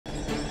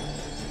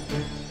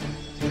Since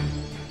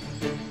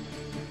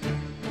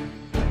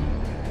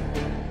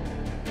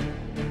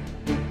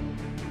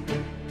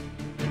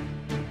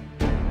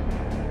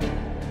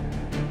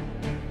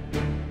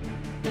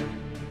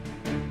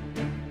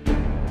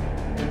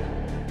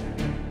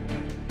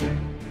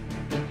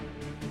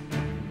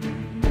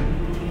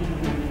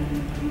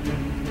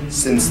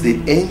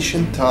the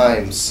ancient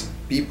times,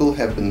 people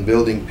have been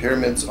building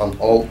pyramids on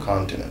all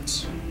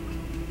continents.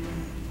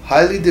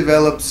 Highly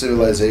developed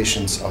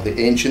civilizations of the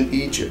ancient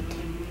Egypt,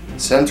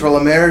 Central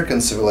American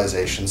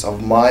civilizations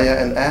of Maya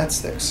and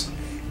Aztecs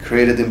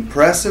created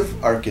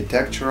impressive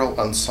architectural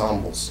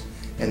ensembles,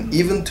 and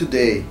even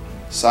today,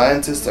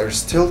 scientists are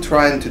still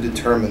trying to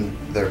determine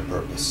their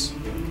purpose.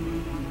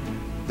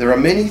 There are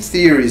many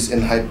theories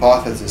and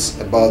hypotheses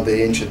about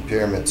the ancient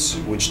pyramids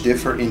which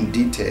differ in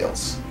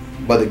details,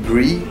 but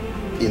agree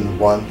in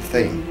one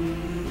thing.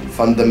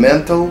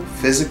 Fundamental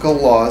physical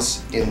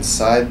laws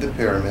inside the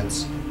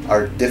pyramids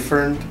are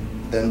different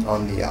than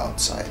on the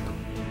outside.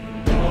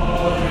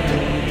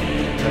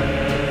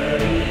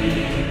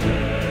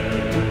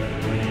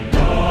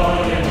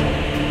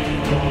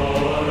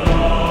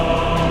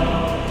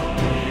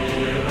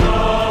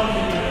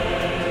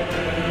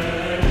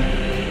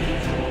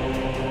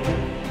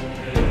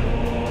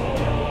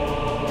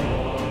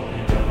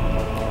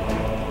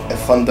 A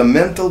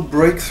fundamental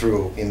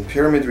breakthrough in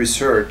pyramid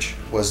research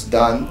was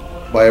done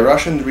by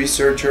Russian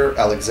researcher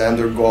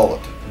Alexander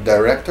Golod,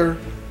 director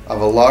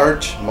of a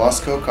large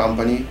Moscow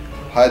company,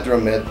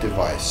 Hydromed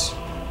Device.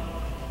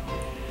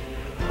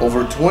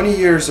 Over 20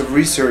 years of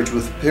research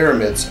with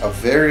pyramids of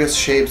various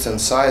shapes and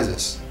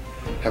sizes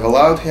have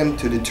allowed him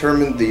to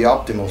determine the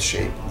optimal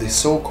shape, the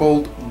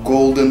so-called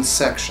golden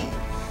section,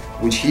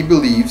 which he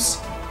believes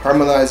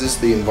harmonizes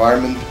the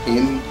environment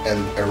in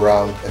and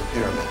around a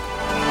pyramid.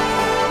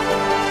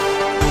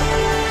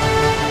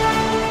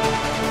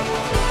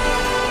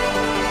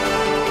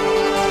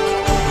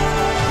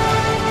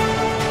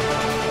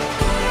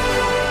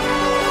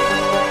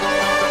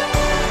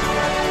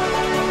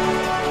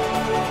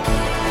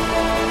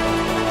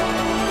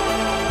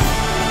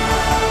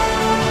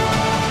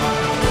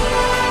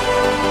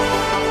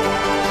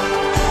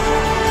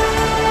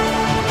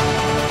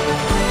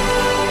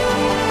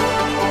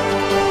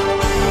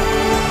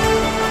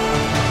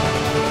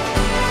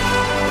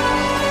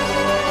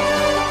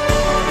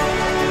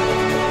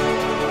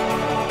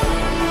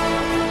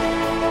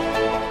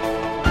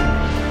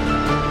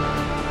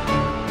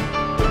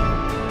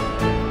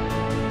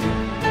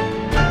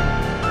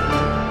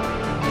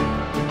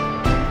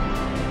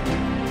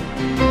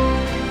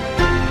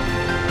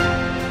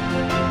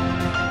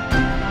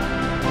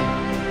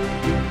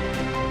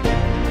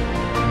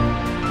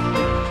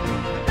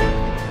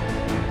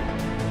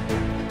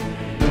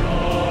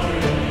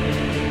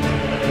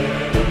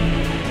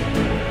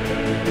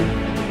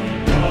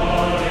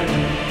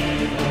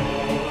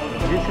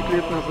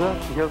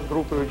 Я с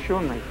группой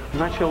ученых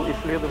начал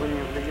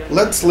исследование влияния.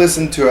 Let's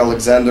listen to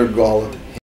Alexander Golod